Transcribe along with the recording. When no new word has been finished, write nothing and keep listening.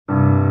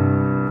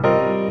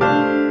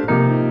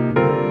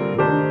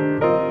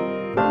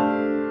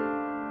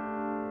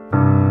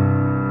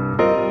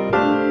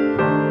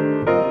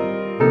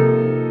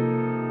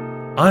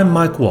I'm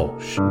Mike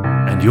Walsh,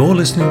 and you're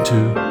listening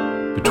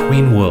to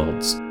Between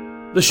Worlds,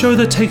 the show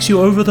that takes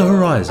you over the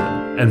horizon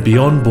and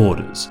beyond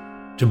borders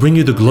to bring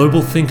you the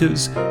global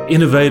thinkers,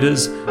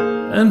 innovators,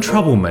 and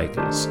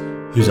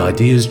troublemakers whose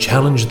ideas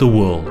challenge the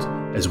world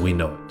as we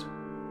know it.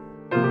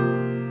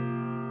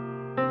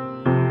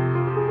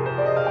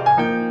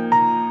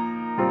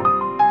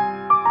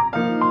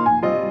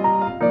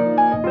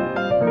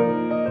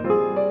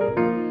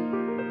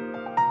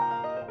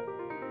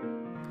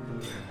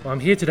 I'm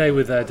here today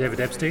with David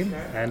Epstein,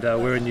 and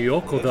we're in New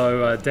York,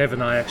 although Dave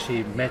and I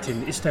actually met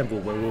in Istanbul,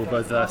 where we were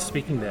both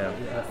speaking there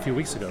a few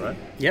weeks ago, right?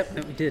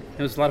 Yep, we did.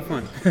 It was a lot of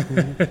fun.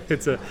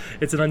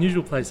 It's an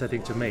unusual place, I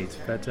think, to meet,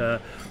 but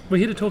we're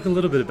here to talk a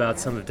little bit about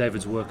some of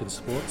David's work in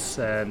sports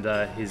and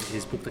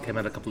his book that came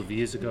out a couple of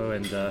years ago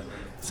and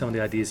some of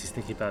the ideas he's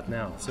thinking about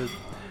now. So,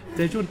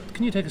 Dave,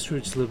 can you take us through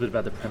just a little bit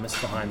about the premise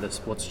behind the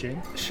sports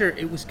gene? Sure,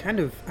 it was kind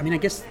of, I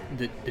guess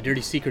the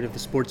dirty secret of the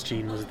sports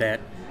gene was that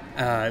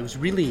it was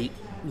really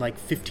like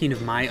 15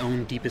 of my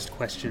own deepest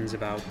questions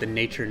about the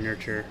nature and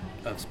nurture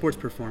of sports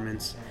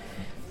performance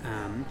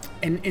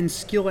and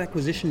skill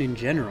acquisition in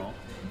general,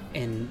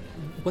 and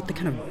what the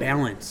kind of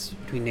balance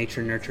between nature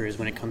and nurture is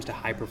when it comes to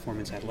high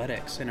performance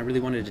athletics. And I really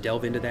wanted to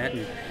delve into that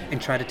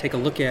and try to take a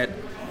look at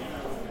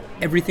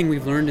everything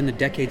we've learned in the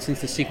decades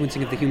since the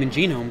sequencing of the human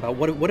genome about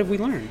what have we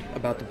learned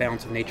about the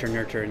balance of nature and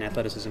nurture and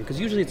athleticism, because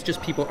usually it's just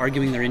people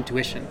arguing their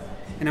intuition,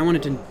 and I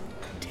wanted to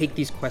take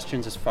these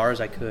questions as far as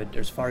I could, or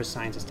as far as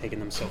science has taken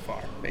them so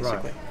far,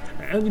 basically.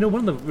 Right. And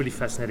one of the really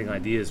fascinating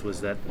ideas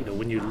was that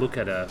when you look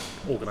at a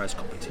organized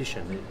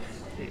competition,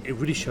 it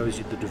really shows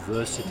you the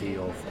diversity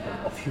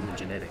of human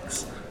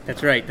genetics.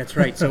 That's right.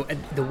 So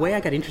the way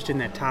I got interested in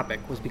that topic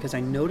was because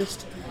I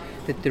noticed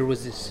that there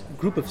was this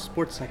group of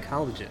sports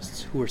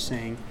psychologists who were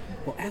saying,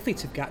 well,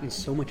 athletes have gotten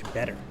so much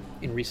better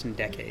in recent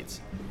decades,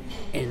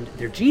 and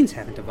their genes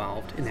haven't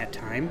evolved in that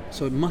time,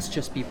 so it must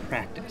just be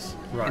practice.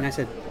 Right. And I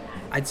said,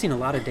 I'd seen a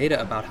lot of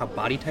data about how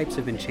body types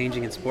have been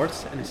changing in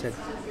sports, and I said,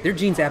 their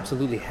genes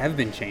absolutely have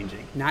been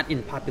changing, not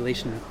in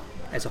population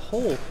as a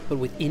whole, but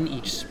within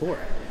each sport.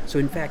 So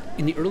in fact,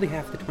 in the early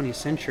half of the 20th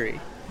century,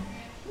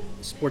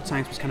 sports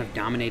science was kind of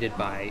dominated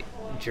by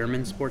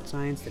German sports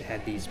science that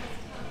had these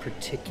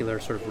particular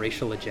sort of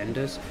racial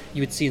agendas.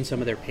 You would see in some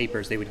of their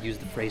papers, they would use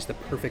the phrase, the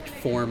perfect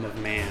form of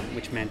man,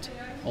 which meant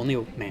only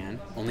a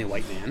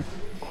white man,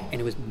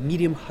 and it was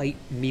medium height,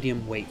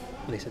 medium weight.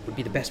 They said would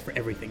be the best for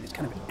everything. It's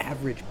kind of an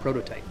average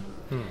prototype.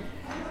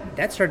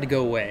 That started to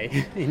go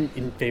away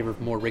in favor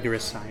of more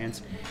rigorous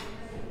science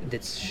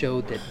that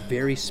showed that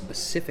very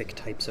specific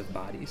types of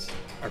bodies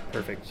are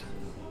perfect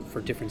for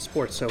different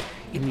sports. So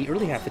in the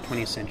early half of the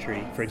 20th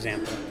century, for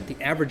example, the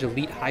average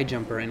elite high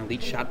jumper and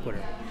elite shot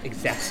putter,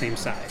 exact same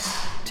size.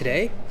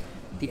 Today,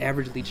 the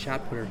average elite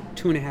shot putter,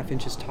 2.5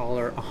 inches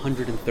taller,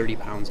 130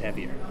 pounds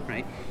heavier,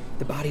 right?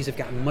 The bodies have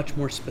gotten much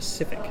more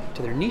specific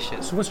to their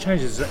niches. So what's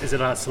changed? Is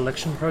it our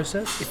selection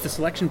process? It's the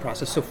selection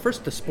process. So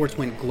first the sports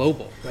went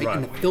global, right?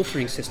 And the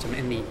filtering system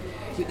and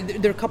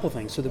there are a couple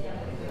things. So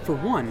for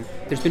one,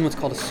 there's been what's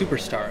called a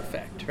superstar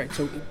effect, right?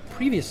 So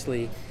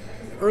previously,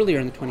 earlier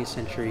in the 20th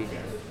century,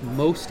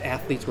 most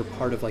athletes were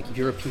part of like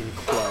European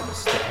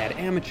clubs that had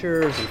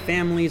amateurs and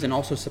families and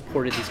also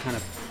supported these kind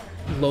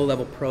of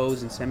low-level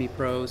pros and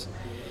semi-pros.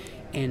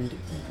 And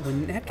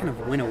when that kind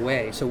of went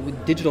away, so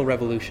with digital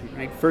revolution,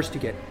 right? First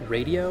you get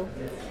radio,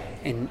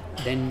 and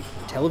then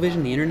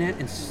television, the internet,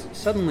 and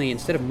suddenly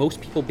instead of most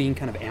people being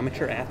kind of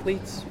amateur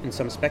athletes and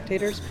some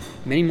spectators,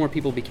 many more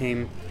people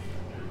became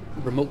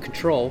remote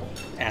control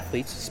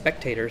athletes,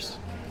 spectators,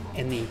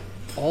 and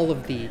all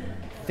of the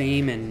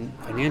fame and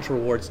financial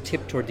rewards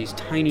tipped toward these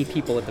tiny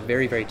people at the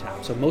very, very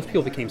top. So most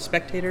people became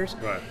spectators.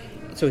 Right.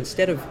 So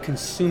instead of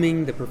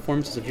consuming the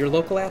performances of your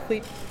local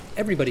athlete,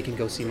 everybody can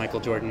go see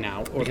Michael Jordan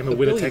now. Or become a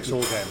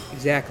winner-takes-all game.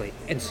 Exactly.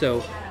 And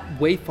so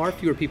far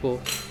fewer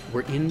people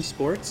were in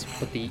sports,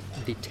 but the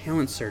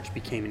talent surge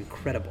became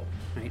incredible,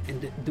 right?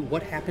 And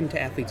what happened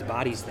to athletes'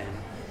 bodies then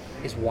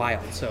is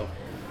wild. So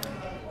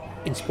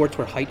in sports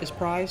where height is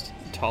prized,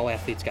 tall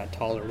athletes got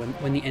taller.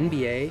 When the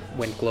NBA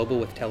went global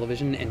with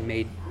television and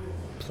made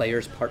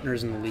players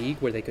partners in the league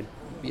where they could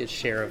be a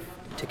share of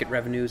ticket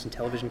revenues and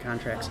television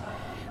contracts,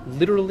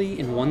 literally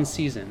in one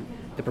season,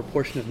 the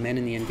proportion of men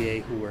in the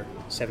NBA who were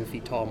 7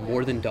 feet tall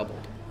more than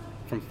doubled,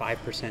 from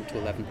 5% to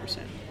 11%,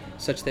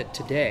 such that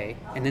today,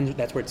 and then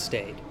that's where it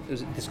stayed.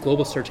 This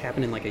global surge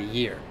happened in like a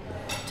year.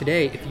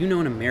 Today, if you know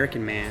an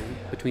American man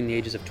between the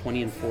ages of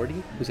 20 and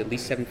 40 who's at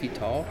least 7 feet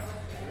tall,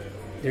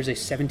 there's a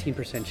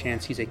 17%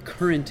 chance he's a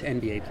current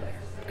NBA player,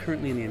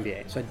 currently in the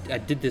NBA. So I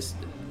did this,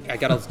 I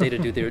got all this data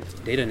to do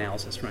the data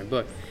analysis for my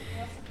book.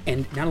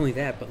 And not only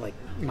that, but like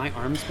my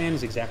arm span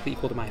is exactly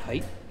equal to my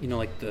height.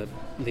 Like the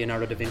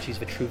Leonardo da Vinci's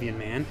Vitruvian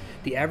Man.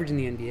 The average in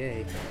the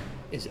NBA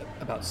is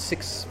about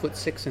 6'6"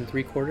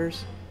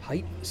 3/4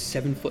 height,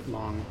 7 foot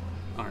long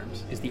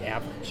arms is the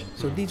average.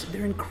 So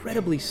they're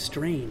incredibly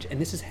strange, and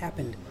this has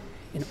happened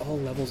in all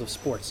levels of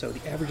sports. So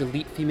the average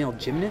elite female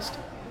gymnast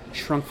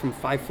shrunk from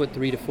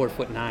 5'3" to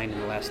 4'9" in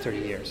the last 30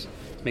 years.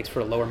 makes for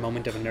a lower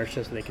moment of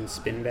inertia so they can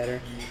spin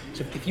better.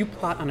 So if you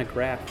plot on a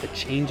graph the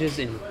changes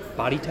in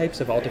body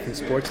types of all different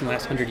sports in the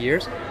last 100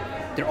 years,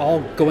 they're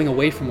all going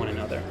away from one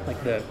another.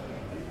 Like the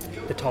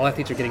tall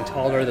athletes are getting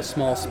taller, the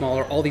small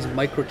smaller, all these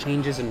micro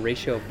changes in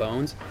ratio of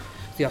bones.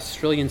 The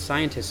Australian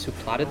scientists who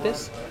plotted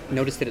this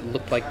noticed that it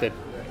looked like the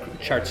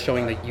charts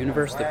showing the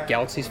universe, the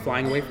galaxies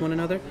flying away from one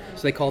another.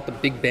 So they call it the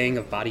Big Bang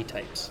of body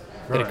types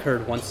that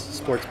occurred once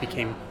sports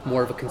became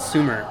more of a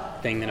consumer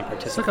thing than a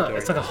participatory.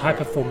 It's like a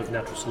hyper form of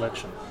natural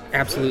selection.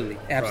 Absolutely.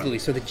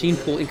 Right. So the gene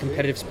pool in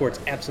competitive sports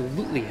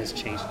absolutely has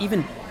changed.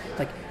 Even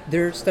like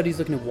there are studies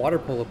looking at water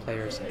polo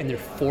players, and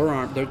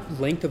the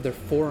length of their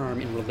forearm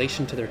in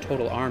relation to their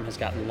total arm has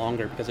gotten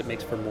longer because it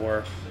makes for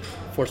more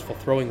forceful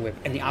throwing whip,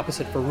 and the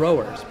opposite for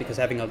rowers, because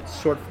having a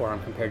short forearm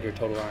compared to your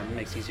total arm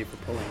makes it easier for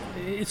pulling.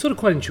 It's sort of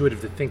quite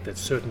intuitive to think that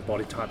certain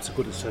body types are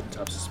good at certain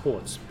types of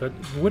sports, but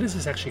where does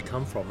this actually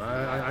come from?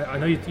 I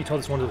know you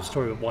told us one little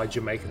story about why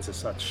Jamaicans are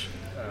such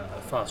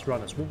fast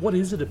runners. What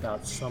is it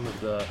about some of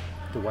the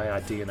way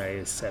our DNA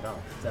is set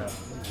up that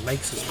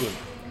makes us good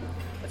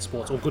at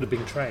sports or good at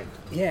being trained?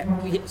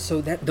 So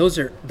those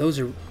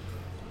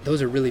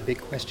are really big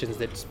questions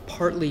that's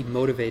partly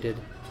motivated.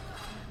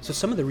 So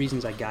some of the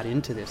reasons I got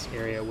into this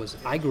area was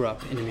I grew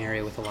up in an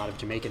area with a lot of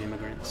Jamaican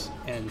immigrants,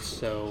 and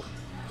so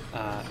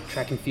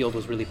track and field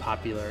was really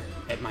popular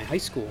at my high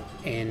school.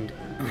 And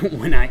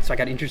so I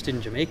got interested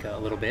in Jamaica a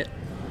little bit,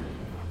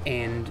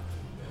 and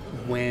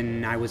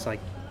when I was like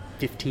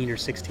 15 or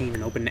 16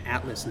 and opened an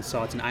atlas and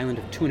saw it's an island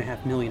of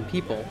 2.5 million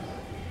people,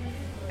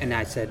 and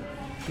I said,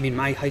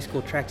 my high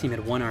school track team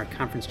had won our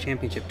conference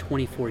championship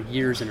 24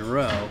 years in a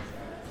row.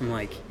 I'm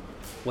like,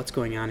 what's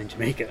going on in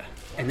Jamaica?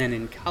 And then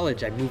in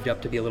college, I moved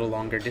up to be a little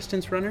longer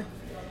distance runner.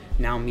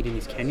 Now I'm meeting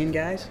these Kenyan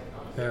guys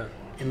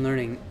and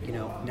learning,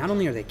 not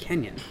only are they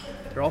Kenyan,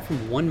 they're all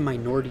from one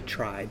minority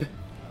tribe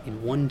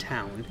in one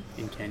town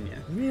in Kenya.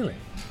 Really?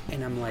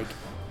 And I'm like,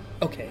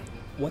 okay,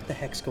 what the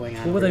heck's going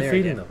on? What were they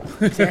feeding them?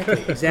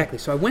 Exactly.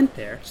 So I went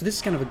there. So this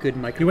is kind of a good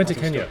microcosm. You went to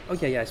Kenya?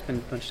 Story. I spent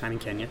a bunch of time in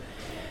Kenya.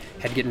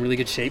 Had to get in really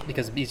good shape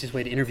because the easiest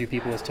way to interview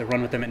people is to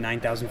run with them at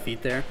 9,000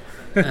 feet there.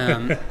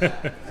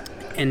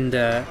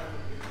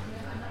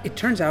 It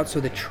turns out,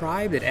 so the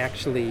tribe that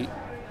actually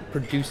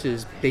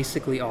produces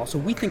basically all, so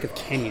we think of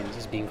Kenyans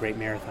as being great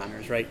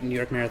marathoners, right? New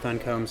York Marathon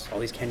comes, all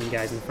these Kenyan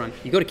guys in the front.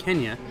 You go to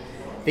Kenya,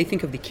 they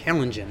think of the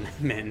Kalenjin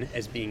men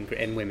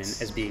and women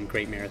as being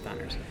great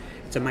marathoners.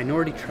 It's a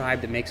minority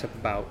tribe that makes up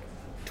about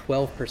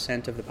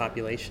 12% of the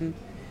population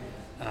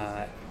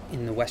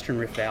in the Western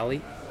Rift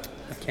Valley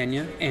of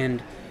Kenya.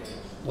 And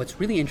what's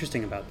really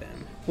interesting about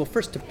them, well,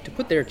 first, to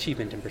put their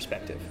achievement in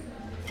perspective,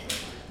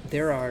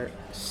 there are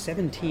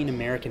 17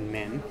 American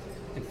men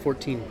and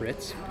 14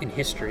 Brits in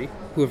history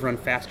who have run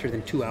faster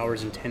than 2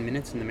 hours and 10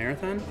 minutes in the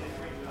marathon.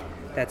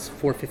 That's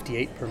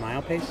 4:58 per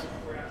mile pace.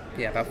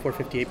 Yeah, about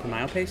 4:58 per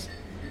mile pace.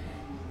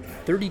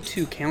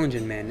 32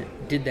 Kalenjin men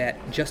did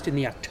that just in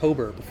the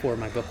October before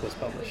my book was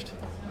published,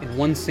 in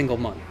one single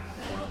month.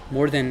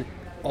 More than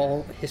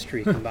all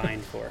history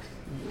combined for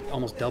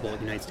almost double the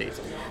United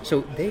States.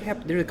 So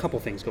there's a couple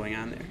things going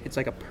on there. It's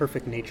like a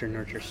perfect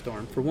nature-nurture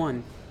storm. For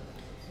one,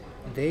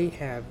 they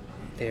have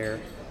their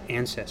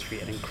ancestry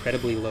at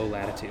incredibly low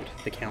latitude,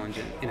 the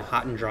Kalenjin, in a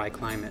hot and dry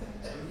climate.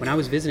 When I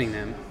was visiting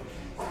them,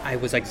 I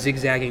was like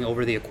zigzagging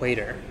over the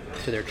equator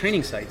to their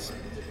training sites.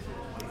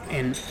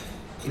 And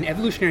an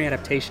evolutionary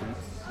adaptation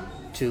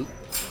to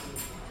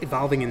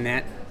evolving in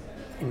that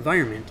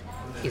environment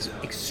is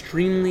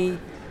extremely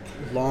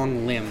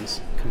long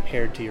limbs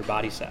compared to your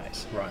body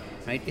size.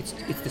 Right? It's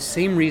the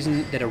same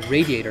reason that a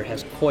radiator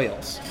has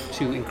coils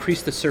to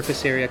increase the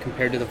surface area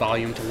compared to the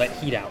volume to let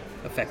heat out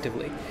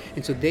effectively.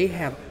 And so they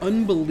have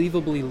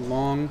unbelievably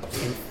long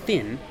and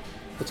thin,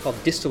 what's called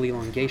distal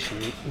elongation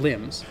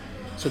limbs.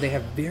 So they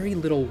have very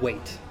little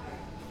weight.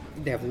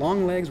 They have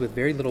long legs with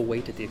very little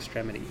weight at the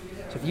extremity.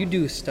 So if you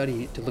do a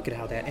study to look at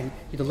how that, and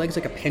the leg's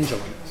like a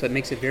pendulum, so it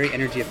makes it very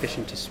energy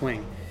efficient to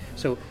swing.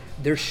 So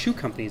there's shoe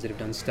companies that have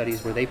done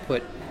studies where they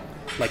put,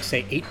 like,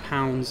 say, 8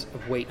 pounds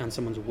of weight on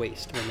someone's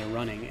waist when they're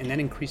running, and that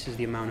increases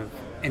the amount of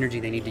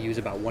energy they need to use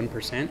about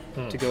 1%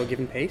 to go a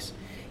given pace.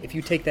 If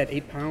you take that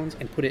 8 pounds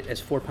and put it as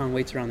 4-pound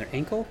weights around their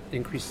ankle, it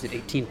increases it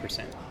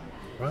 18%.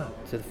 Right.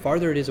 So the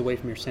farther it is away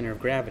from your center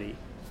of gravity,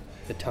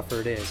 the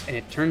tougher it is. And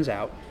it turns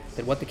out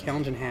that what the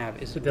Kalenjin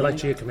have is... They're like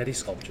Giacometti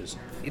sculptures.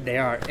 They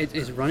are. It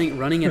is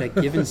running at a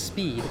given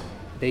speed,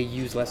 they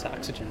use less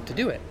oxygen to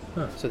do it.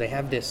 So they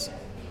have this,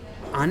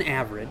 on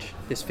average,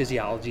 this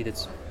physiology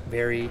that's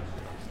very...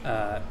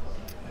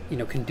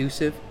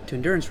 conducive to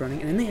endurance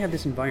running, and then they have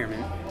this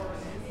environment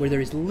where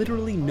there is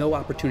literally no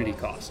opportunity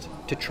cost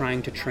to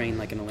trying to train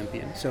like an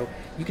Olympian. So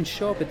you can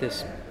show up at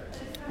this,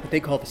 what they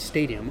call the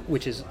stadium,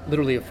 which is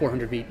literally a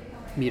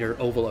 400-meter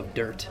oval of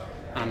dirt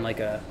on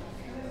like a,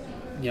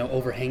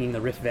 overhanging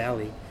the Rift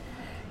Valley,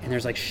 and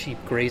there's like sheep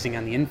grazing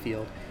on the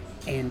infield,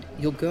 and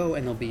you'll go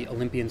and there'll be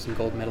Olympians and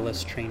gold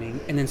medalists training,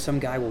 and then some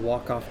guy will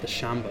walk off the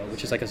Shamba,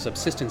 which is like a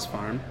subsistence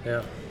farm,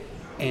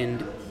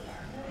 and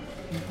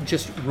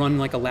just run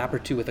like a lap or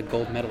two with a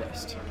gold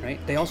medalist, right?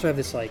 They also have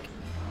this like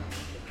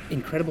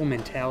incredible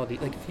mentality.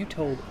 Like if you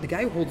told the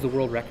guy who holds the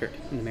world record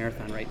in the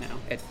marathon right now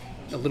at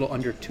a little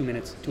under 2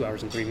 minutes, 2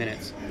 hours and 3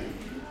 minutes,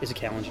 is a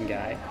Kalenjin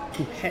guy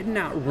who had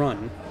not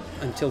run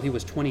until he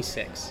was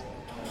 26.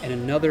 And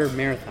another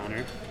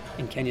marathoner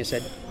in Kenya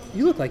said,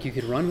 "You look like you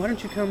could run. Why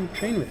don't you come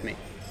train with me?"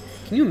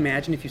 Can you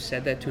imagine if you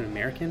said that to an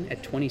American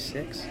at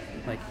 26?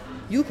 Like,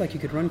 "You look like you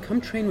could run.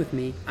 Come train with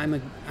me. I'm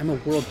a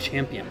world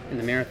champion in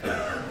the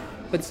marathon."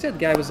 But instead, the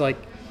guy was like,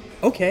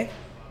 "Okay."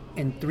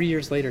 And 3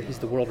 years later, he's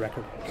the world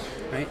record,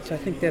 right? So I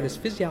think that his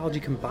physiology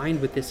combined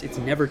with this "it's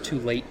never too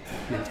late"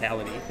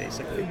 mentality,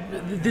 basically.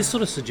 This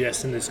sort of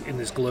suggests in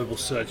this global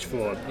search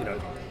for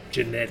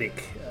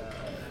genetic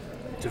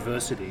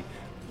diversity,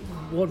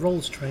 what role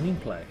does training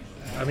play?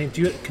 I mean,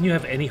 can you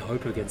have any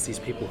hope against these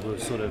people who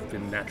have sort of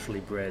been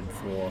naturally bred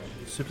for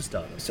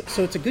superstardom?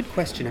 So it's a good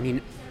question. I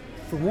mean,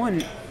 for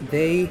one,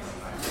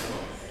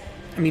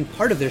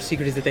 part of their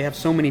secret is that they have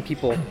so many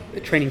people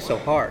training so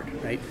hard,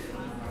 right?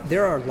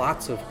 There are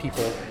lots of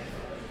people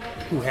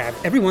who have,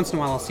 every once in a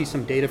while I'll see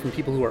some data from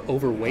people who are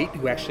overweight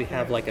who actually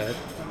have like a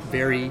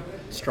very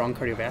strong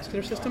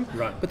cardiovascular system,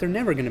 right? But they're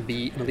never going to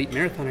be an elite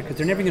marathoner because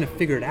they're never going to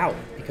figure it out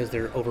because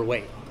they're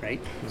overweight,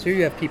 right? So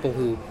you have people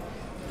who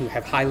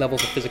have high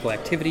levels of physical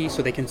activity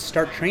so they can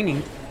start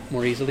training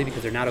more easily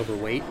because they're not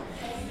overweight.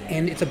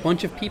 And it's a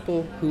bunch of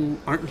people who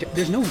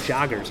there's no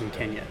joggers in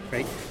Kenya,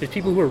 right? There's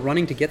people who are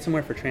running to get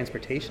somewhere for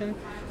transportation.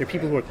 There are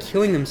people who are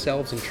killing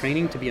themselves in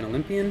training to be an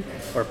Olympian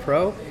or a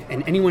pro,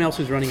 and anyone else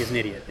who's running is an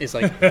idiot, is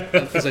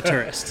a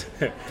tourist.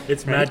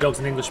 It's right? Mad Dogs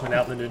and Englishmen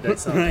out in the midday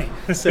sun.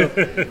 Right.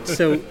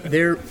 So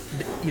they're,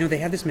 they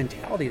have this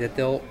mentality that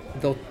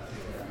they'll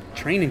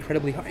train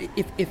incredibly hard.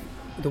 If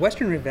the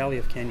Western Rift Valley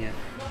of Kenya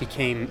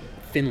became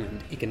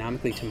Finland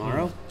economically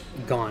tomorrow,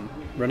 gone.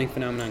 Running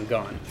phenomenon,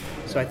 gone.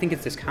 So I think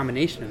it's this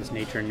combination of this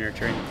nature and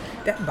nurture. And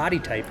that body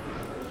type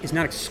is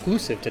not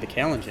exclusive to the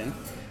Kalenjin.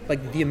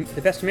 Like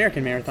the best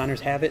American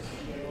marathoners have it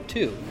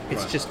too.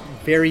 It's just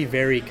very,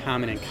 very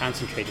common and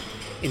concentrated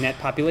in that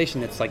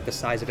population that's like the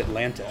size of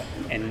Atlanta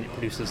and it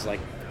produces like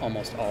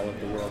almost all of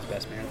the world's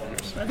best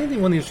marathoners. I think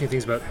one of the interesting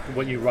things about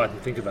what you write and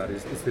think about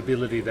is the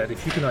ability that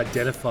if you can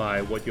identify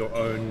what your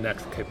own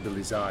natural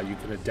capabilities are, you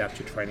can adapt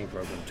your training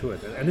program to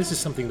it. And this is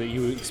something that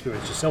you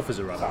experienced yourself as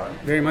a runner, right?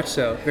 Very much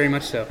so, very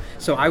much so.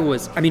 So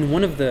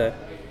one of the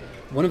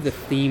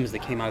themes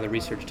that came out of the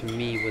research to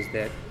me was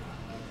that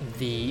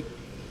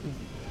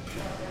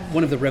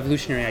one of the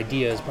revolutionary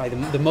ideas, probably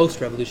the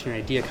most revolutionary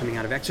idea coming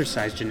out of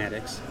exercise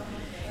genetics,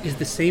 is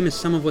the same as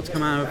some of what's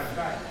come out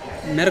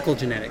of medical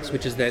genetics,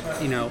 which is that,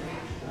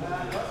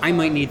 I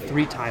might need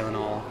 3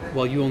 Tylenol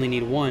while you only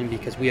need 1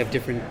 because we have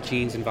different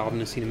genes involved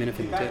in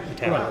acetaminophen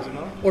metabolism.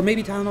 Right. Or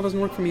maybe Tylenol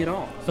doesn't work for me at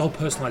all. The whole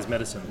personalized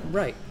medicine.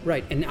 Right.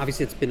 And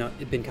obviously it's been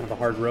kind of a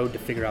hard road to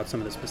figure out some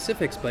of the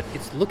specifics, but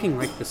it's looking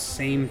like the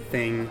same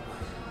thing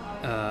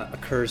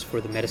occurs for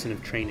the medicine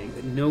of training,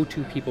 that no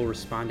two people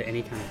respond to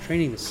any kind of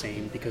training the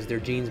same because their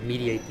genes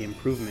mediate the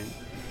improvement.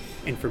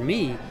 And for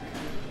me,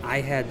 I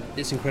had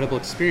this incredible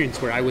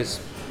experience where I was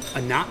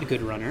a not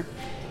good runner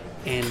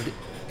and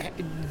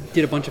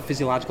did a bunch of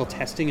physiological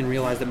testing and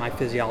realized that my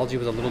physiology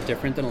was a little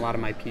different than a lot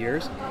of my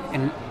peers,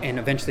 and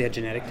eventually had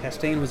genetic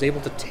testing and was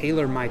able to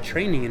tailor my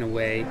training in a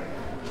way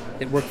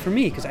that worked for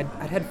me because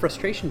I'd had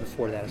frustration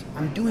before that.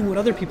 I'm doing what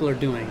other people are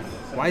doing.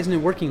 Why isn't it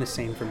working the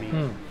same for me?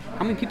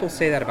 How many people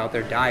say that about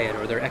their diet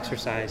or their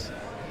exercise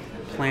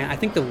plan? I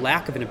think the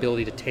lack of an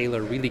ability to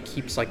tailor really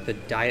keeps like the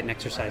diet and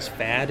exercise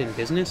fad in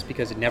business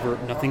because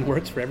nothing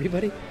works for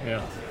everybody.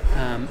 Yeah.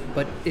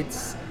 But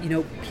it's,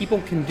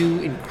 people can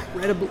do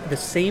the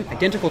same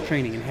identical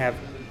training and have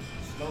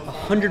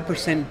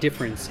 100%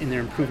 difference in their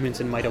improvements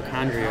in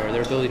mitochondria or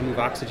their ability to move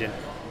oxygen.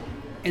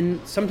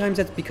 And sometimes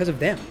that's because of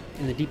them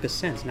in the deepest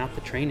sense, not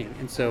the training.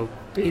 And so,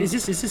 is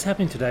this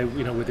happening today?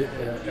 With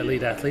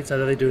elite athletes,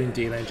 are they doing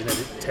DNA and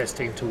genetic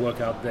testing to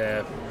work out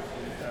their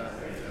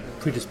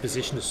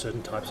predisposition to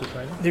certain types of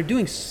training? They're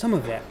doing some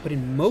of that, but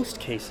in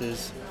most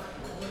cases,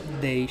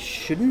 they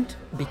shouldn't,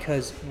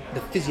 because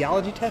the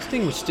physiology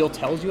testing, which still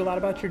tells you a lot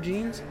about your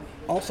genes,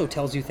 also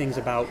tells you things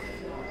about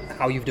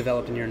how you've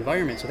developed in your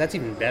environment. So that's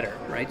even better,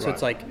 right? So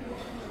it's like,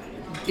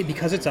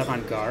 because it's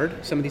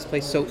avant-garde, some of these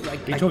places. So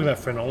like, are you talking about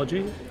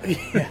phrenology?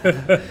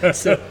 Yeah.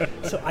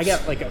 So I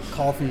got like a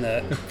call from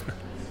the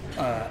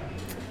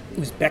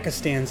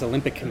Uzbekistan's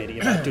Olympic Committee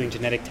about doing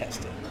genetic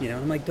testing.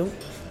 I'm like, don't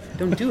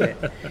do it.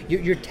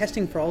 You're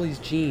testing for all these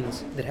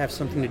genes that have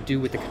something to do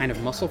with the kind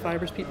of muscle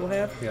fibers people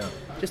have. Yeah.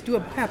 Just do a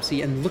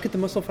biopsy and look at the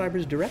muscle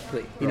fibers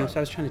directly. So I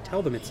was trying to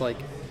tell them it's like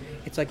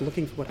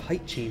looking for what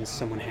height genes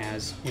someone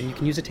has when you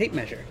can use a tape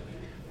measure.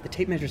 The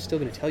tape measure is still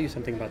going to tell you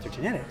something about their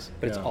genetics,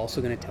 but it's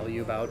also going to tell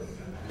you about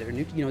their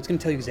it's going to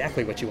tell you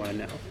exactly what you want to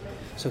know.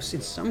 So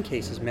in some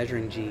cases,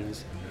 measuring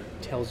genes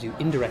tells you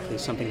indirectly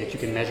something that you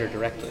can measure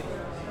directly.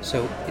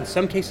 So in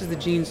some cases, the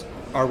genes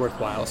are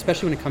worthwhile,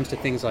 especially when it comes to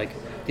things like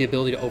the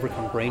ability to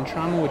overcome brain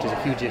trauma, which is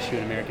a huge issue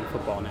in American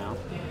football now.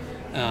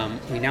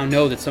 We now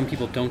know that some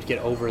people don't get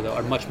over,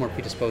 are much more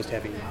predisposed to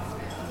having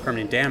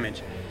permanent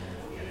damage.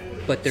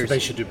 But so they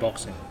should do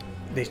boxing.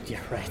 Right.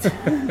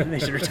 They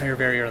should retire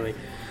very early.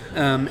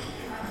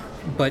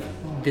 But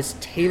this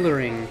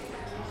tailoring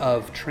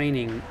of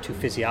training to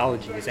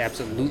physiology is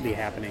absolutely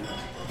happening.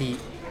 The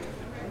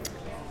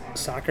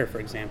soccer, for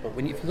example,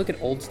 if you look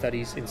at old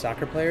studies in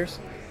soccer players,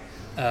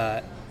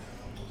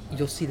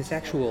 you'll see this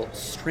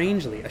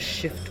strangely, a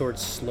shift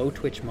towards slow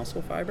twitch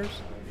muscle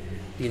fibers,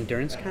 the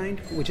endurance kind,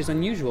 which is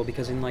unusual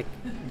because in like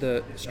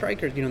the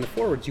strikers, in the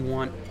forwards, you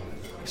want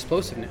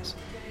explosiveness.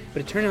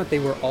 But it turned out they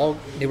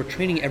were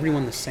training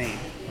everyone the same.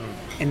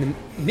 And the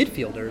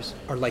midfielders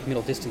are like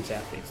middle distance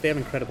athletes. They have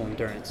incredible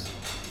endurance.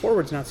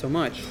 Forwards, not so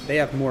much. They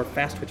have more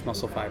fast twitch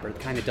muscle fiber. It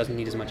kind of doesn't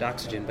need as much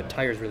oxygen, but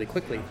tires really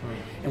quickly.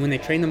 And when they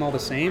train them all the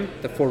same,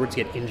 the forwards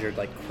get injured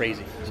like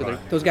crazy. So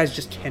those guys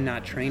just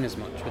cannot train as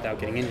much without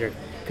getting injured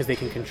because they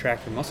can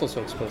contract their muscles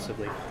so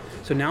explosively.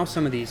 So now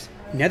some of these,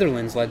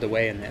 Netherlands led the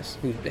way in this,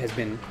 who has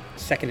been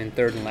second and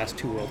third in the last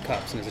 2 World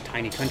Cups and is a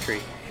tiny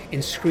country,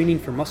 in screening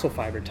for muscle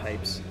fiber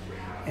types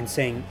and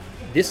saying,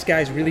 this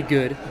guy's really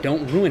good,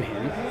 don't ruin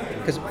him,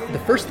 because the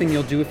first thing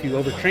you'll do if you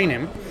overtrain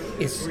him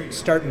is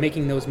start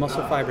making those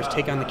muscle fibers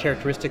take on the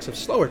characteristics of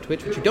slower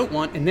twitch, which you don't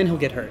want, and then he'll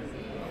get hurt.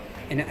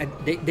 And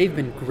they've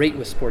been great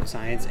with sports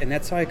science, and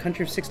that's why a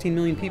country of 16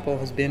 million people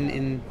has been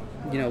in,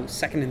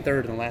 second and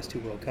third in the last 2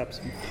 World Cups.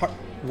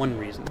 One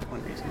reason.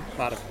 A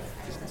lot of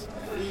reasons.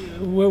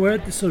 We're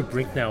at this sort of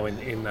brink now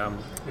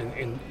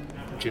in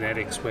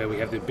genetics where we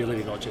have the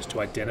ability not just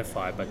to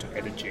identify but to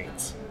edit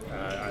genes.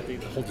 I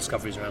think the whole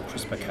discoveries around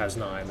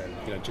CRISPR-Cas9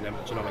 and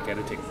genomic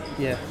editing.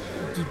 Yeah.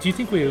 Do you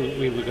think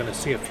we're going to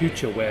see a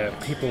future where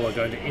people are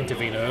going to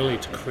intervene early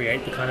to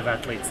create the kind of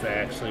athletes they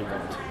actually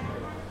want?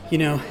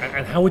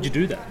 And how would you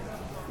do that?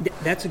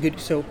 That's a good.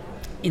 So,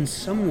 in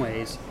some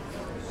ways,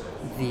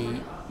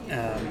 we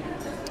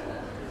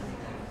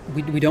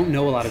don't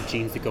know a lot of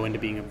genes that go into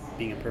being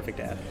a perfect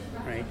athlete,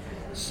 right?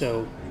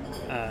 So.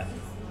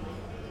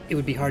 It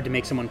would be hard to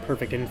make someone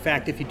perfect. And in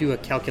fact, if you do a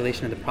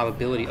calculation of the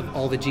probability of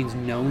all the genes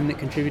known that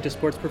contribute to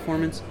sports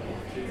performance,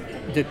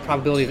 the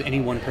probability of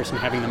any one person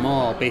having them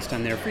all based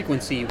on their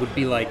frequency would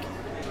be like,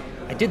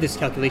 I did this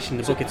calculation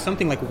in the book, it's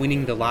something like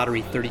winning the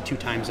lottery 32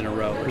 times in a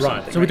row or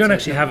something. So we don't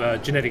actually have a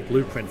genetic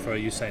blueprint for a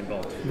Usain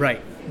Bolt.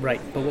 Right.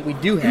 But what we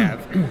do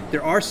have,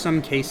 there are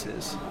some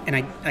cases, and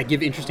I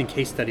give interesting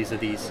case studies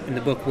of these in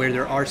the book, where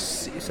there are,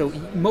 so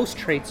most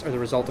traits are the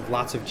result of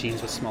lots of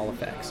genes with small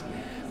effects.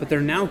 But there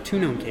are now 2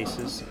 known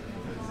cases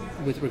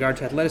with regard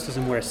to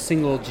athleticism where a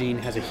single gene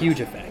has a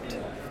huge effect.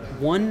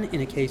 One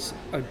in a case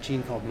of a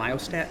gene called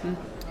myostatin,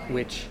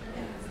 which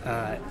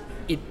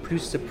it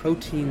produces a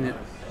protein that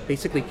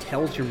basically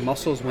tells your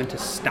muscles when to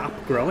stop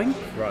growing.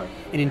 Right.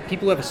 And in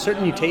people who have a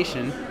certain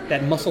mutation,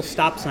 that muscle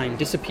stop sign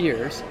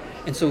disappears.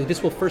 And so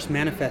this will first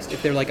manifest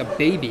if they're like a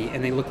baby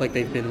and they look like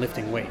they've been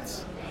lifting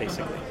weights,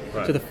 basically.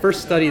 Right. So the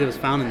first study that was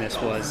found in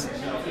this was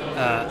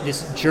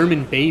this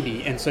German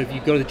baby, and so if you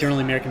go to the Journal of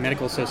the American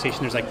Medical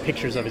Association, there's like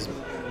pictures of his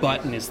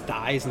butt and his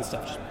thighs and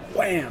stuff, just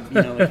wham,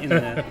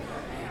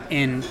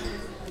 and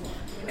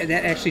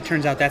that actually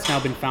turns out that's now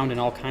been found in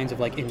all kinds of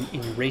like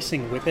in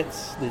racing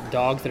whippets, the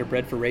dogs that are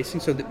bred for racing,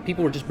 so that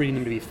people were just breeding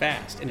them to be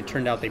fast, and it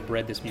turned out they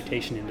bred this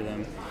mutation into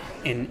them.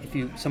 And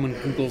if someone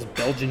Googles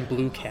Belgian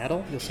blue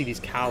cattle, you'll see these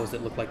cows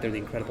that look like they're the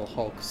Incredible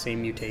Hulk,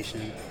 same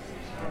mutation.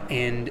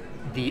 And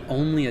the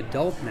only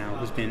adult now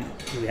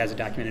who has a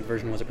documented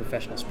version was a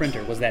professional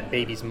sprinter, was that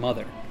baby's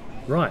mother.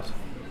 Right.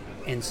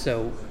 And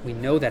so we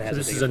know that has a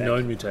big effect. So this is a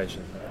known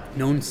mutation.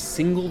 Known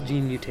single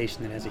gene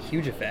mutation that has a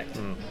huge effect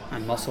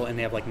on muscle, and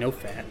they have like no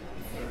fat.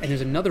 And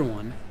there's another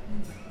one.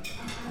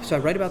 So I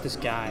write about this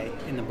guy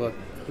in the book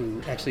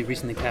who actually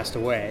recently passed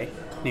away,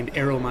 named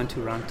Eero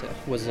Manturanta,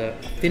 was a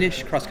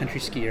Finnish cross-country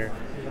skier,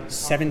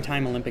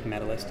 7-time Olympic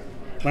medalist.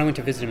 When I went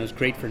to visit him, it was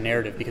great for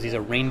narrative because he's a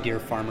reindeer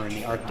farmer in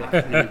the Arctic.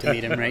 And I went to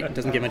meet him, right? It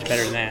doesn't get much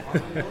better than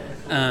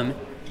that.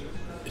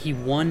 He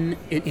won,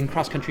 in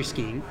cross-country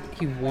skiing,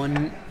 he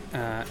won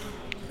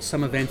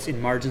some events in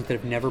margins that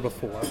have never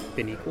before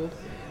been equaled.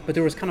 But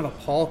there was kind of a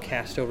pall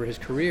cast over his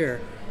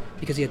career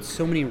because he had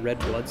so many red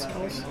blood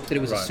cells that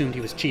it was assumed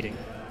he was cheating.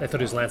 They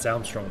thought he was Lance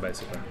Armstrong,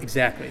 basically.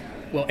 Exactly.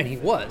 Well, and he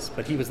was,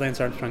 but he was Lance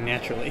Armstrong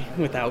naturally.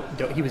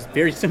 He was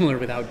very similar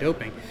without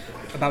doping.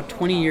 About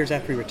 20 years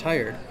after he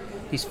retired,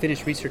 these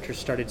Finnish researchers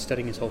started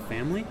studying his whole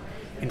family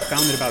and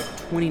found that about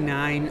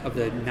 29 of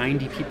the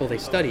 90 people they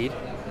studied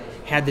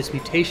had this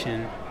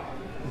mutation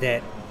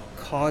that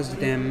caused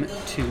them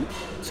to...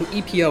 So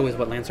EPO is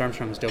what Lance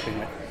Armstrong was doping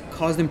with.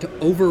 Caused them to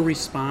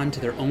over-respond to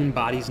their own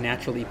body's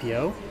natural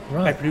EPO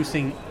by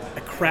producing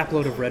a crap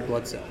load of red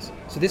blood cells.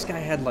 So this guy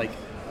had like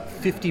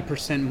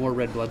 50% more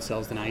red blood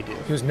cells than I do.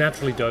 He was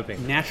naturally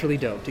doping. Naturally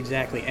doped,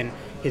 exactly. And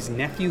his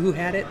nephew who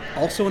had it,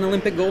 also an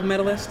Olympic gold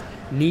medalist,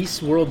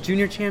 Nice world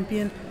junior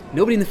champion,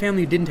 nobody in the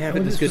family who didn't have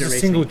it was good at racing.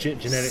 Single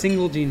genetic.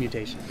 Single gene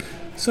mutation.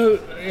 So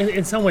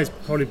in some ways,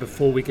 probably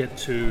before we get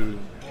to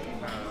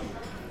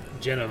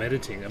genome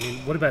editing, I mean,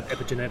 what about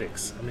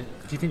epigenetics? I mean,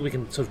 do you think we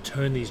can sort of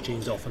turn these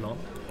genes off and on?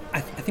 I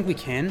think we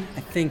can.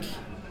 I think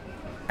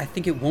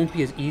it won't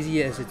be as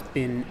easy as it's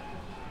been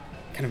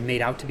kind of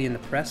made out to be in the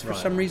press for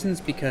some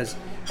reasons, because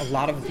a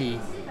lot of the...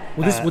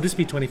 Will this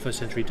be 21st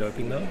century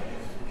doping, though?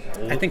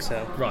 Or- I think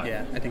so. Right.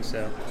 Yeah, I think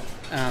so.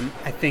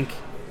 I think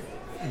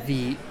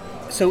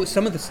so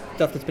some of the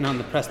stuff that's been on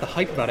the press, the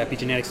hype about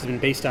epigenetics has been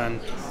based on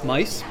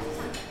mice,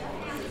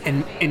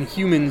 and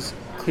humans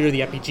clear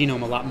the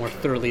epigenome a lot more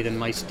thoroughly than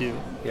mice do.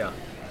 Yeah.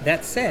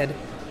 That said,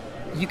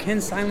 you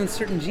can silence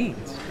certain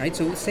genes, right?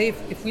 So say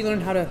if we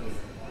learn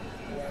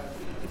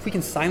if we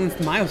can silence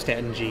the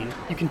myostatin gene,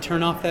 you can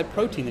turn off that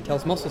protein that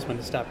tells muscles when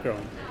to stop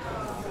growing.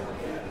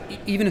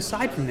 Even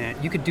aside from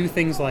that, you could do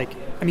things like,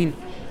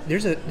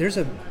 there's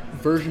a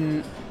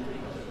version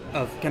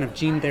of kind of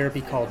gene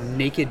therapy called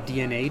naked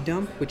DNA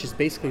dump, which is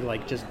basically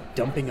like just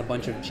dumping a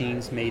bunch of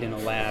genes made in a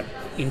lab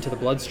into the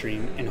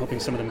bloodstream and hoping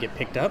some of them get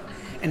picked up.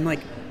 And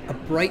like a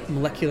bright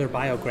molecular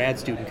bio grad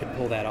student could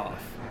pull that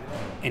off,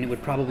 and it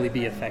would probably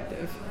be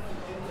effective.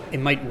 It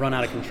might run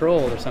out of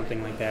control or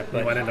something like that, but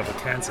You might end up with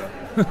cancer.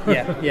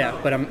 yeah.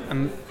 But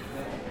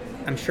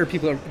I'm sure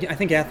people are. I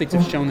think athletes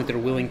have shown that they're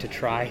willing to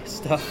try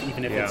stuff,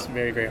 even if it's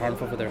very, very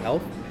harmful for their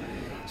health.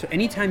 So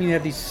anytime you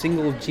have these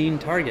single gene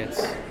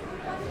targets,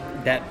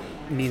 that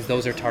means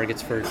those are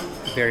targets for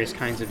various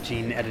kinds of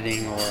gene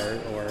editing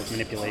or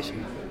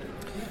manipulation.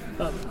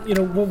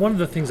 One of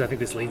the things I think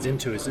this leads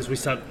into is as we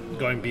start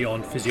going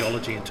beyond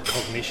physiology into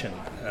cognition.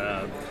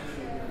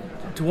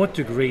 To what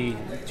degree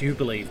do you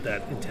believe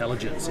that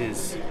intelligence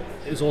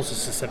is also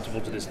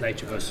susceptible to this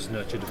nature versus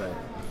nurture debate?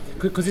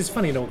 Because it's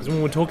funny, because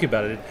when we're talking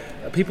about it,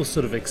 people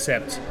sort of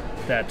accept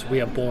that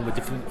we are born with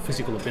different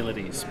physical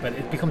abilities, but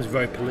it becomes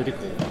very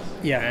political.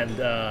 Yeah. And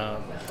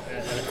a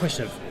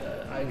question of,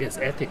 I guess,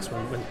 ethics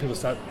when people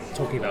start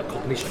talking about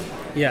cognition.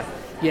 Yeah.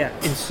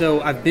 And so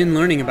I've been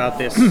learning about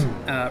this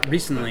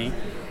recently,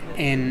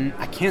 and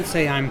I can't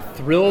say I'm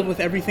thrilled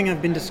with everything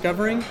I've been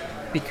discovering,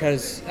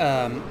 because,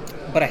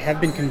 but I have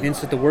been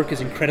convinced that the work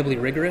is incredibly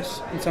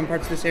rigorous in some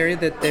parts of this area,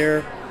 that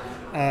there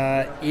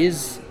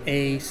is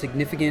a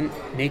significant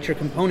nature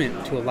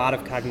component to a lot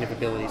of cognitive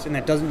abilities. And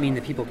that doesn't mean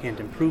that people can't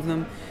improve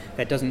them.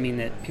 That doesn't mean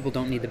that people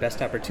don't need the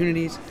best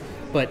opportunities.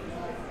 But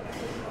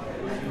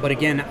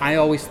again, I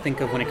always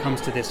think of, when it comes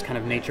to this kind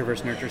of nature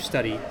versus nurture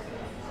study,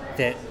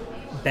 that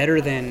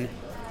better than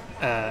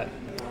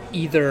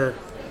either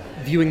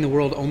viewing the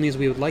world only as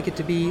we would like it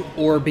to be,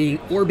 or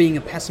being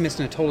a pessimist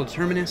and a total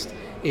determinist,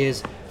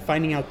 is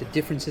finding out the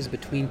differences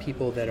between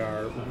people that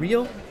are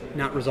real,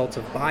 not results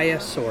of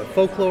bias or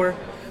folklore,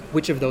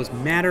 which of those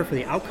matter for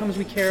the outcomes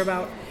we care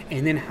about,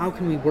 and then how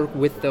can we work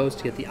with those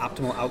to get the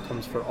optimal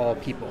outcomes for all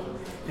people.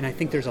 And I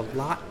think there's a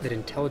lot that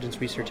intelligence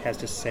research has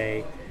to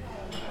say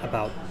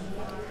about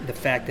the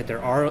fact that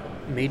there are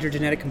major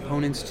genetic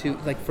components to,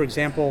 like, for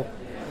example,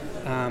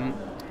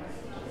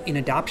 in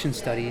adoption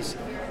studies,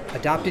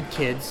 adopted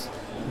kids,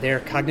 their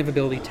cognitive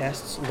ability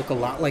tests look a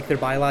lot like their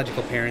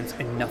biological parents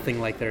and nothing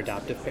like their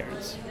adoptive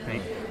parents,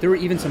 right? There were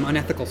even some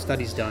unethical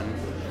studies done,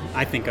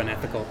 I think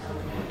unethical,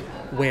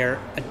 where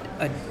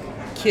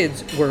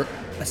kids were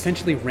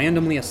essentially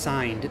randomly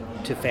assigned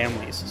to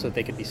families so that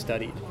they could be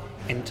studied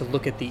and to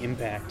look at the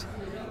impact,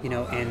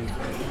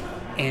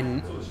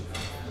 and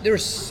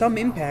there's some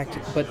impact,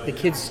 but the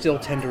kids still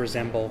tend to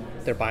resemble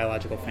their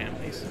biological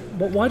families.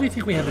 But why do you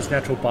think we have this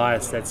natural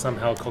bias that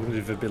somehow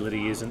cognitive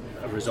ability isn't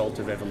a result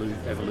of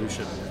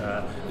evolution?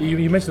 You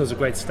mentioned there was a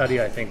great study,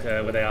 I think,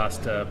 where they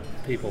asked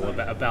people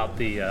about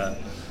the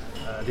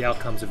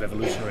outcomes of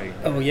evolutionary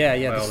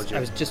biology. I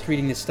was just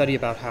reading this study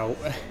about how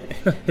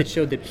it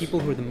showed that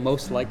people who are the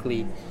most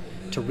likely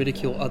to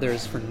ridicule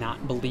others for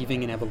not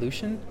believing in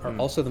evolution are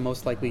also the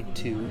most likely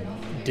to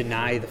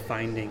deny the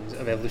findings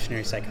of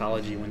evolutionary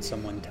psychology when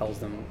someone tells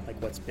them like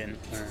what's been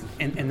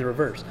learned. And the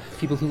reverse.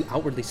 People who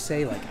outwardly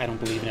say like, I don't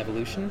believe in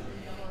evolution,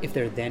 if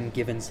they're then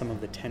given some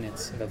of the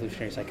tenets of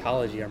evolutionary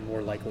psychology, are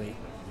more likely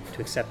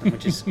to accept them,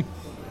 which is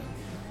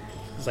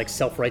it's like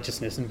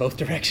self-righteousness in both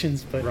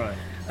directions. But right.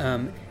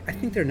 I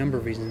think there are a number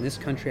of reasons. In this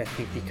country, I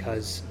think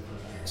because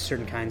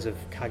certain kinds of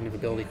cognitive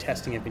ability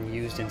testing have been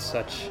used in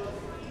such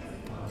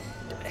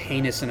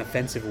heinous and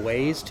offensive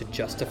ways to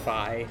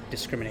justify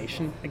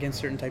discrimination against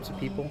certain types of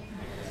people.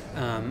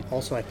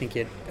 Also, I think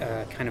it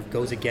kind of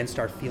goes against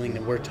our feeling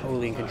that we're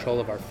totally in control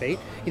of our fate.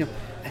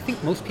 I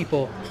think most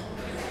people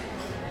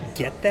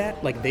get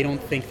that. Like, they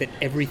don't think that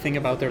everything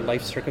about their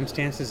life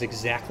circumstances is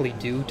exactly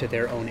due to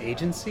their own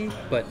agency,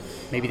 but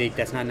maybe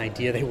that's not an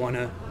idea they want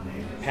to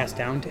pass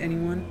down to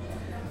anyone.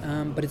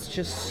 But it's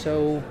just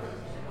so...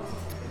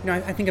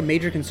 I think a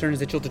major concern is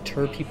that you'll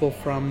deter people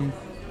from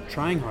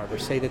trying hard or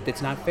say that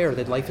it's not fair,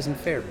 that life isn't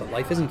fair, but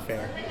life isn't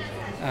fair.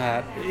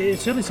 It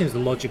certainly seems the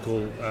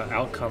logical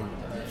outcome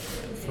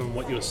from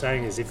what you're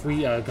saying is if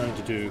we are going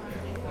to do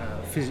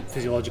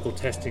physiological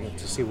testing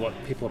to see what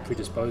people are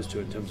predisposed to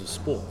in terms of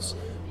sports,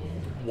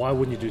 why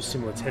wouldn't you do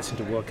similar testing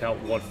to work out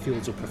what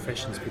fields or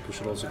professions people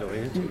should also go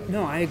into?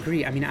 No, I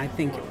agree. I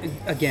think,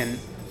 again,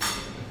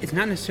 it's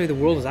not necessarily the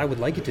world as I would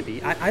like it to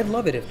be. I'd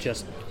love it if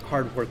just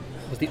hard work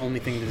was the only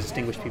thing to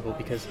distinguish people,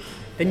 because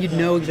then you'd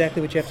know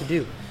exactly what you have to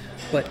do.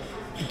 But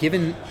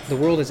given the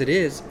world as it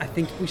is, I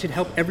think we should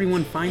help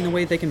everyone find the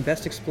way they can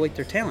best exploit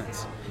their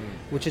talents.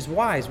 which is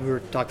why, as we were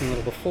talking a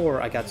little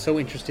before, I got so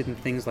interested in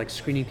things like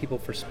screening people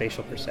for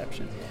spatial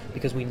perception,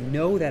 because we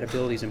know that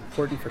ability is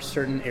important for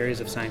certain areas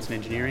of science and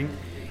engineering.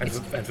 And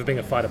for being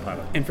a fighter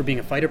pilot. And for being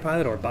a fighter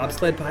pilot or a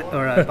bobsled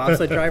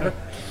driver,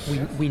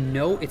 we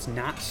know it's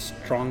not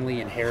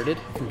strongly inherited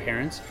from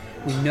parents.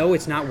 We know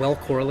it's not well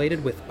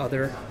correlated with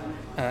other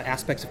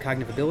aspects of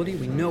cognitive ability.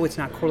 We know it's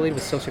not correlated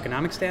with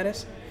socioeconomic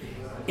status.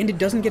 And it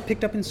doesn't get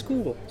picked up in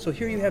school. So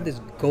here you have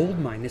this gold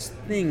mine, this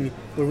thing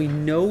where we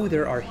know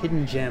there are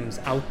hidden gems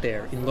out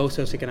there in low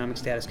socioeconomic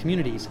status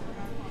communities,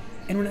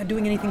 and we're not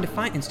doing anything to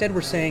find. Instead,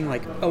 we're saying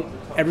like, oh,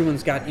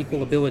 everyone's got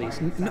equal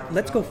abilities. No,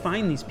 let's go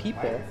find these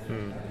people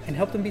and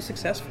help them be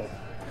successful.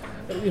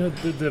 You know,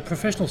 the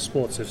professional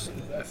sports have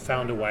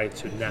found a way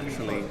to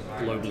naturally,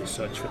 globally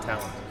search for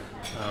talent.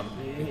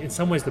 In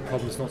some ways, the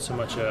problem is not so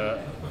much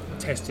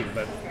testing,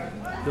 but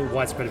the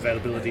widespread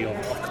availability of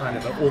kind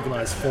of an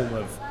organized form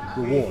of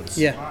rewards.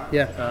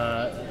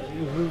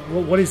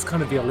 What is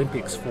kind of the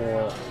Olympics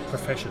for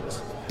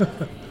professions?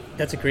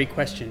 That's a great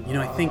question. You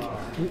know, I think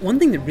one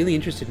thing that really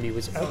interested me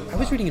was I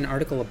was reading an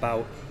article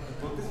about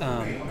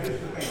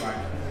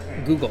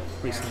Google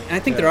recently. And I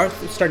think there are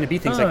starting to be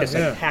things like this,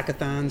 like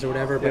hackathons or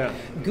whatever. But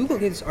Google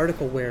gave this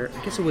article where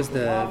I guess it was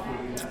the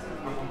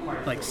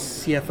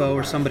CFO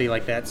or somebody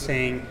like that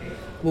saying,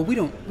 well, we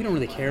don't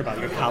really care about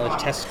your college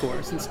test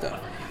scores and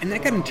stuff. And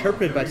that got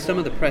interpreted by some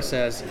of the press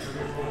as,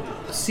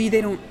 see,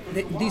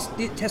 these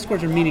test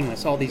scores are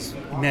meaningless, all these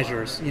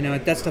measures, you know,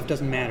 that stuff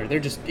doesn't matter. They're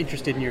just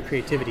interested in your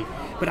creativity.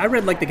 But I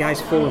read the guy's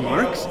full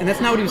remarks, and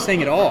that's not what he was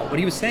saying at all. What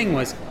he was saying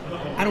was,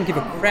 I don't give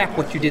a crap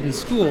what you did in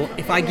school.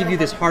 If I give you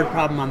this hard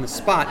problem on the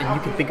spot and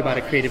you can think about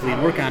it creatively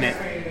and work on it,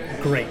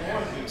 great.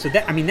 So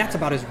that's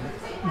about as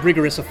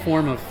rigorous a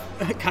form of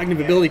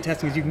cognitive ability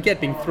testing as you can get,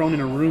 being thrown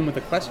in a room with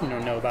a question you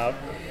don't know about.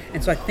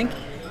 And so I think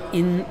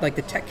in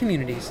the tech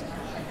communities,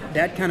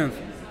 that kind of,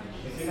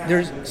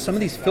 there's some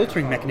of these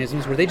filtering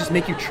mechanisms where they just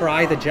make you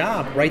try the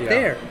job right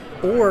there,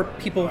 or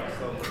people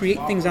create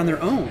things on their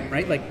own,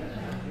 right? Like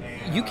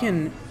you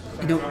can,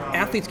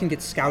 athletes can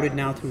get scouted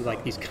now through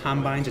these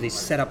combines or these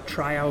set up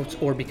tryouts,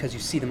 or because you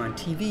see them on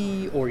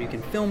TV or you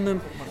can film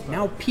them.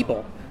 Now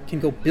people can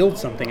go build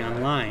something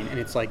online, and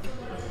it's like,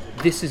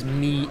 this is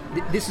me,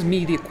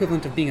 the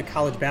equivalent of being a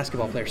college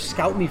basketball player.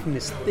 Scout me from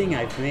this thing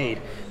I've made,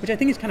 which I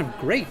think is kind of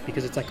great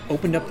because it's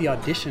opened up the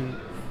audition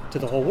to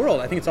the whole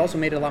world. I think it's also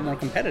made it a lot more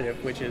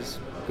competitive, which is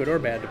good or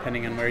bad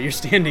depending on where you're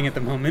standing at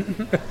the moment.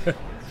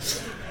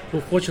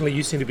 Well, fortunately,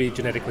 you seem to be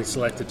genetically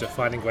selected to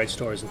finding great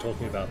stories and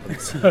talking about them.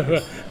 So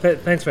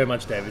thanks very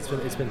much, Dave. It's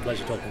been a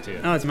pleasure talking to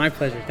you. Oh, it's my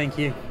pleasure. Thank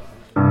you.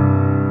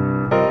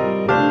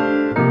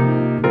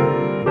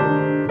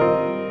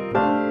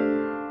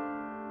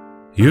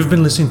 You've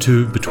been listening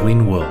to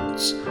Between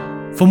Worlds.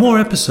 For more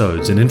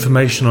episodes and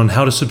information on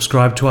how to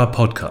subscribe to our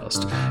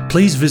podcast,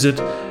 please visit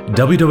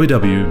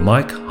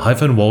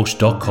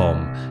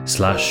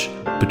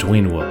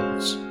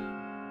www.mike-walsh.com/betweenworlds.